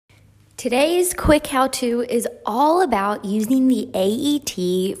Today's quick how-to is all about using the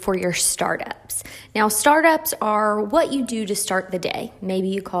AET for your startups. Now, startups are what you do to start the day. Maybe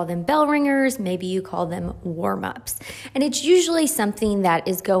you call them bell ringers, maybe you call them warm-ups. And it's usually something that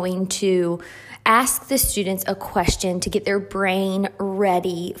is going to ask the students a question to get their brain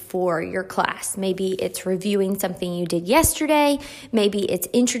ready for your class. Maybe it's reviewing something you did yesterday, maybe it's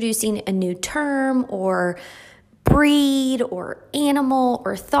introducing a new term or breed or animal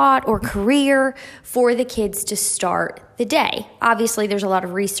or thought or career for the kids to start the day. Obviously, there's a lot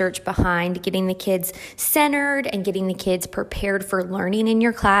of research behind getting the kids centered and getting the kids prepared for learning in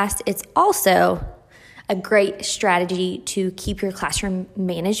your class. It's also a great strategy to keep your classroom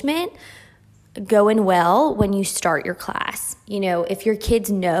management going well when you start your class. You know, if your kids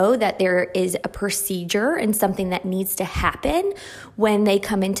know that there is a procedure and something that needs to happen when they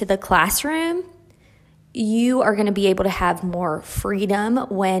come into the classroom, you are going to be able to have more freedom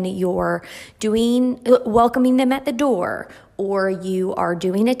when you're welcoming them at the door, or you are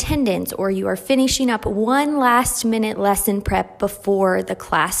doing attendance, or you are finishing up one last minute lesson prep before the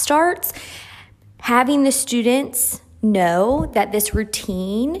class starts. Having the students know that this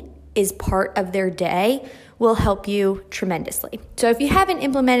routine is part of their day will help you tremendously. So if you haven't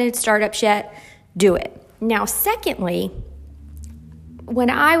implemented startups yet, do it. Now, secondly, when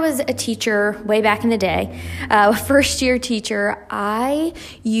I was a teacher way back in the day, first year teacher, I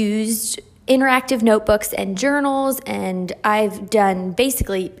used interactive notebooks and journals, and I've done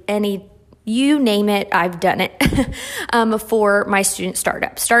basically you name it, I've done it for my student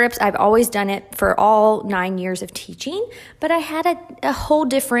startups. Startups, I've always done it for all 9 years of teaching, but I had a whole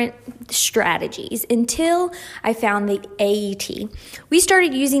different strategies until I found the AET. We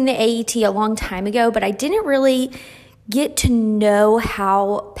started using the AET a long time ago, but I didn't really get to know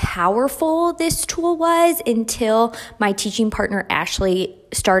how powerful this tool was until my teaching partner Ashley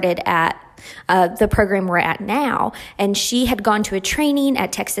started at the program we're at now, and she had gone to a training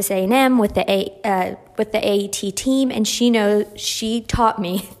at Texas A&M with the AET team, and she taught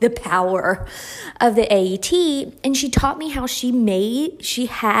me the power of the AET, and she taught me how she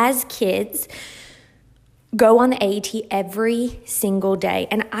has kids go on the AET every single day,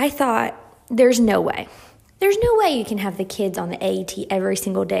 and I thought, there's no way you can have the kids on the AET every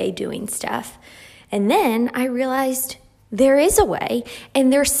single day doing stuff. And then I realized there is a way,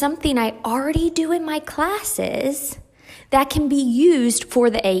 and there's something I already do in my classes that can be used for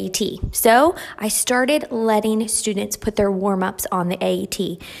the AET. So I started letting students put their warm-ups on the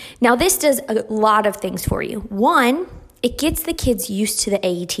AET. Now, this does a lot of things for you. One, it gets the kids used to the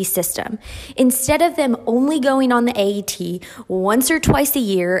AET system. Instead of them only going on the AET once or twice a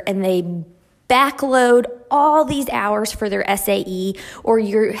year and they backload all these hours for their SAE, or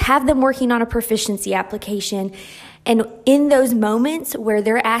you have them working on a proficiency application, and in those moments where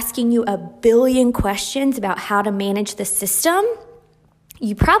they're asking you a billion questions about how to manage the system,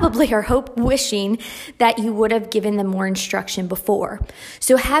 you probably are wishing that you would have given them more instruction before.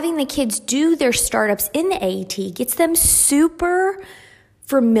 So having the kids do their startups in the AET gets them super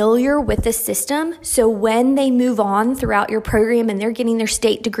familiar with the system, so when they move on throughout your program and they're getting their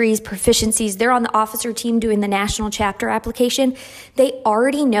state degrees, proficiencies, they're on the officer team doing the national chapter application, they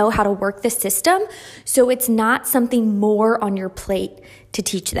already know how to work the system, so it's not something more on your plate to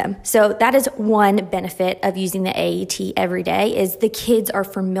teach them. So that is one benefit of using the AET every day, is the kids are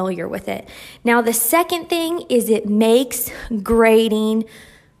familiar with it. Now, the second thing is it makes grading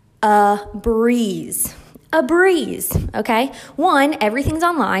a breeze. Okay? One, everything's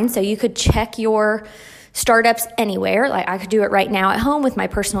online, so you could check your startups anywhere. Like, I could do it right now at home with my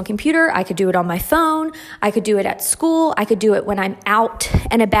personal computer. I could do it on my phone. I could do it at school. I could do it when I'm out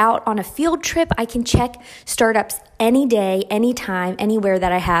and about on a field trip. I can check startups any day, anytime, anywhere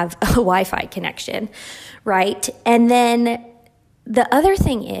that I have a Wi-Fi connection, right? And then the other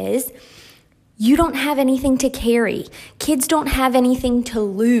thing is, you don't have anything to carry. Kids don't have anything to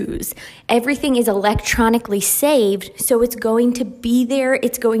lose. Everything is electronically saved, so it's going to be there.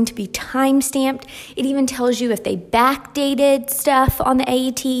 It's going to be time-stamped. It even tells you if they backdated stuff on the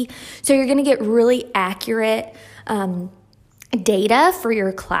AET. So you're going to get really accurate data for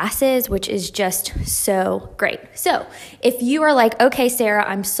your classes, which is just so great. So if you are like, okay, Sarah,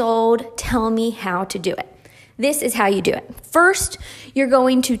 I'm sold, tell me how to do it. This is how you do it. First, you're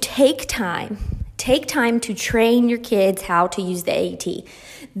going to take time to train your kids how to use the AET.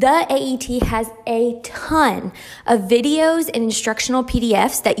 The AET has a ton of videos and instructional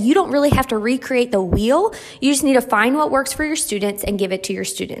PDFs that you don't really have to recreate the wheel. You just need to find what works for your students and give it to your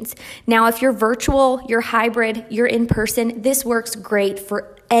students. Now, if you're virtual, you're hybrid, you're in person, this works great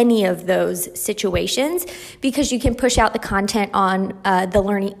for any of those situations because you can push out the content on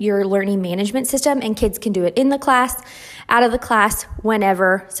your learning management system, and kids can do it in the class, out of the class,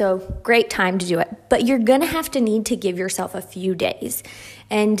 whenever. So great time to do it. But you're going to need to give yourself a few days.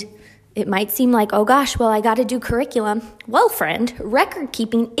 And it might seem like, oh gosh, well, I got to do curriculum. Well, friend, record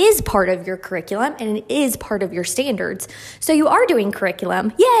keeping is part of your curriculum and it is part of your standards. So you are doing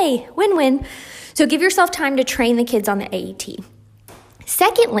curriculum. Yay, win-win. So give yourself time to train the kids on the AET.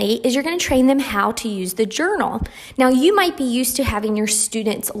 Secondly, is you're going to train them how to use the journal. Now, you might be used to having your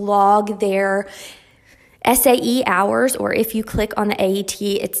students log their SAE hours, or if you click on the AET,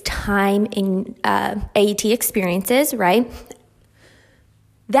 it's time in AET experiences, right?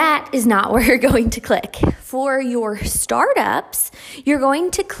 That is not where you're going to click. For your startups, you're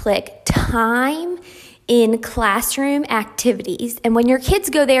going to click time in classroom activities. And when your kids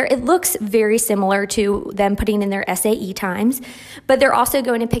go there, it looks very similar to them putting in their SAE times, but they're also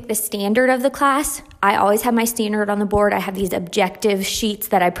going to pick the standard of the class. I always have my standard on the board. I have these objective sheets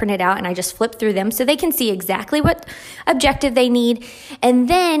that I printed out and I just flip through them so they can see exactly what objective they need. And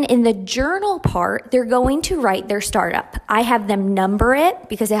then in the journal part, they're going to write their startup. I have them number it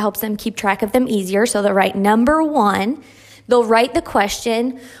because it helps them keep track of them easier. So they'll write number 1. They'll write the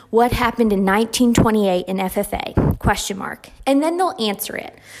question, what happened in 1928 in FFA, question mark, and then they'll answer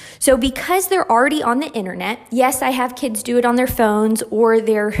it. So because they're already on the internet, yes, I have kids do it on their phones or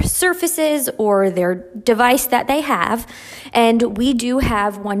their Surfaces or their device that they have, and we do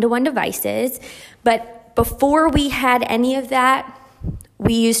have one-to-one devices, but before we had any of that,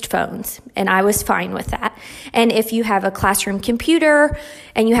 we used phones, and I was fine with that. And if you have a classroom computer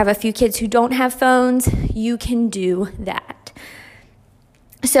and you have a few kids who don't have phones, you can do that.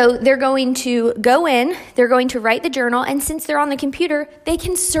 So they're going to go in, they're going to write the journal, and since they're on the computer, they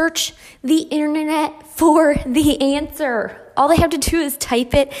can search the internet for the answer. All they have to do is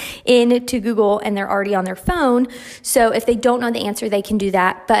type it into Google, and they're already on their phone. So if they don't know the answer, they can do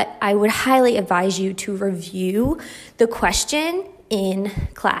that. But I would highly advise you to review the question in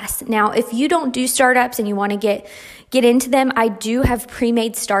class. Now, if you don't do startups and you want to get into them, I do have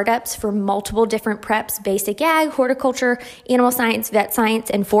pre-made startups for multiple different preps: basic ag, horticulture, animal science, vet science,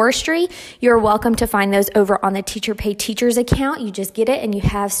 and forestry. You're welcome to find those over on the Teacher Pay Teachers account. You just get it and you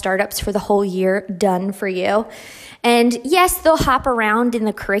have startups for the whole year done for you. And yes, they'll hop around in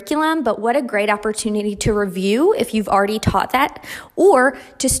the curriculum, but what a great opportunity to review if you've already taught that, or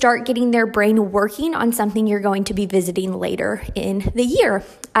to start getting their brain working on something you're going to be visiting later in the year.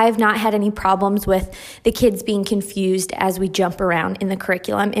 I've not had any problems with the kids being confused as we jump around in the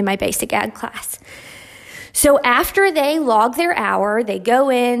curriculum in my basic ag class. So after they log their hour, they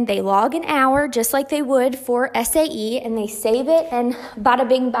go in, they log an hour just like they would for SAE, and they save it, and bada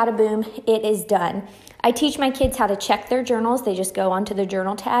bing, bada boom, it is done. I teach my kids how to check their journals. They just go onto the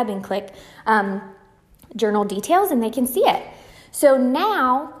journal tab and click journal details, and they can see it. So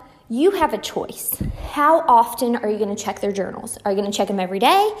now you have a choice. How often are you going to check their journals? Are you going to check them every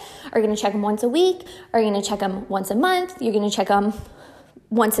day? Are you going to check them once a week? Are you going to check them once a month? You're going to check them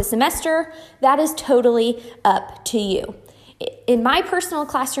once a semester? That is totally up to you. In my personal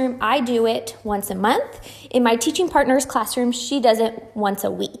classroom, I do it once a month. In my teaching partner's classroom, she does it once a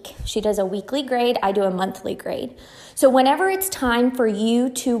week. She does a weekly grade. I do a monthly grade. So whenever it's time for you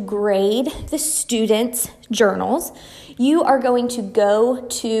to grade the students' journals, you are going to go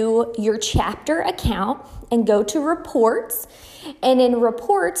to your chapter account and go to reports. And in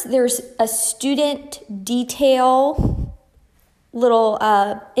reports, there's a student detail little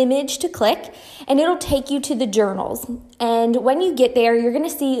image to click, and it'll take you to the journals. And when you get there, you're going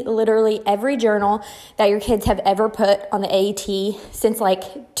to see literally every journal that your kids have ever put on the AET since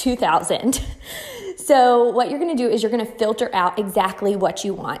like 2000. So what you're going to do is you're going to filter out exactly what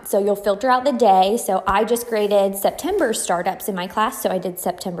you want. So you'll filter out the day. So I just graded September startups in my class. So I did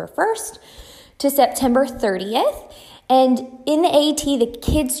September 1st to September 30th. And in the AET, the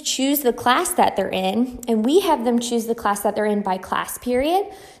kids choose the class that they're in, and we have them choose the class that they're in by class period.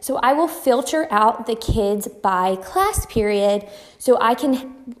 So I will filter out the kids by class period so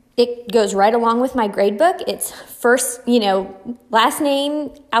it goes right along with my grade book. It's first, last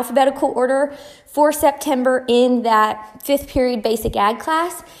name, alphabetical order for September in that 5th period basic ag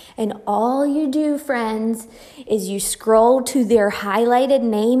class. And all you do, friends, is you scroll to their highlighted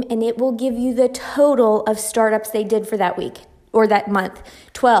name, and it will give you the total of startups they did for that week or that month,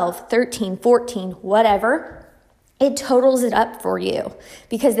 12, 13, 14, whatever. It totals it up for you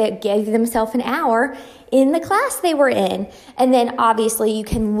because they gave themselves an hour in the class they were in. And then obviously you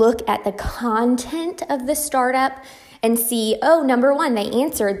can look at the content of the startup and see, number 1, they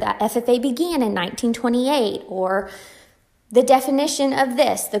answered that FFA began in 1928, or the definition of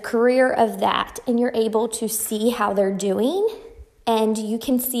this, the career of that, and you're able to see how they're doing, and you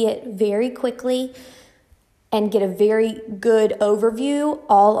can see it very quickly and get a very good overview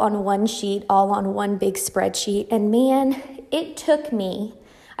all on one sheet, all on one big spreadsheet. And man, it took me,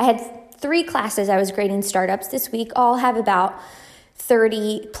 I had 3 classes I was grading startups this week, all have about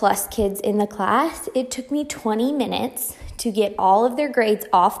 30 plus kids in the class. It took me 20 minutes to get all of their grades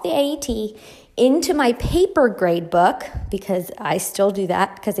off the AET into my paper grade book, because I still do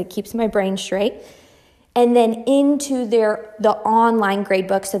that because it keeps my brain straight, and then into the online grade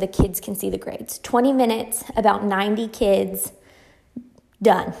book so the kids can see the grades. 20 minutes, about 90 kids,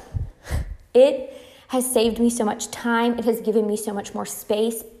 done. It has saved me so much time. It has given me so much more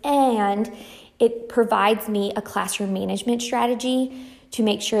space, and it provides me a classroom management strategy to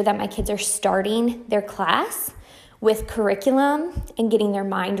make sure that my kids are starting their class with curriculum and getting their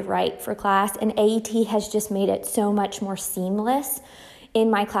mind right for class. And AET has just made it so much more seamless in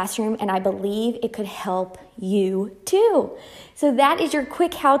my classroom, and I believe it could help you too. So that is your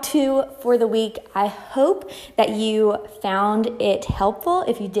quick how-to for the week. I hope that you found it helpful.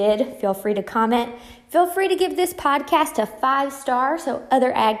 If you did, feel free to comment. Feel free to give this podcast a 5-star so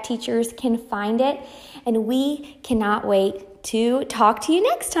other ag teachers can find it. And we cannot wait to talk to you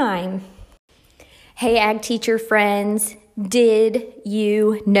next time. Hey, ag teacher friends, did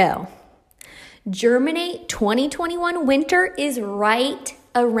you know? Germinate 2021 winter is right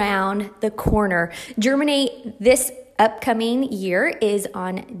around the corner. Germinate this upcoming year is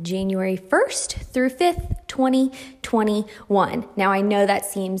on January 1st through 5th, 2021. Now, I know that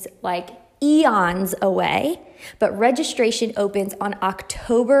seems like eons away, but registration opens on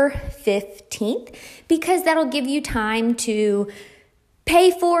October 15th because that'll give you time to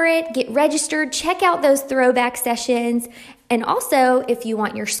pay for it, get registered, check out those throwback sessions. And also, if you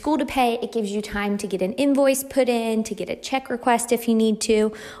want your school to pay, it gives you time to get an invoice put in, to get a check request if you need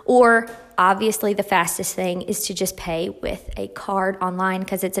to, or obviously the fastest thing is to just pay with a card online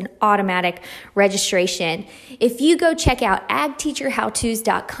because it's an automatic registration. If you go check out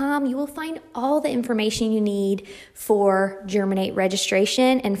agteacherhowtos.com, you will find all the information you need for Germinate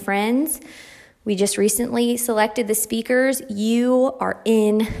registration. And friends, we just recently selected the speakers. You are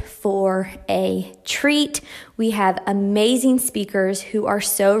in for a treat. We have amazing speakers who are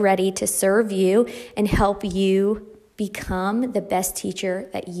so ready to serve you and help you become the best teacher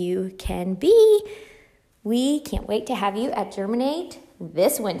that you can be. We can't wait to have you at Germinate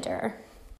this winter.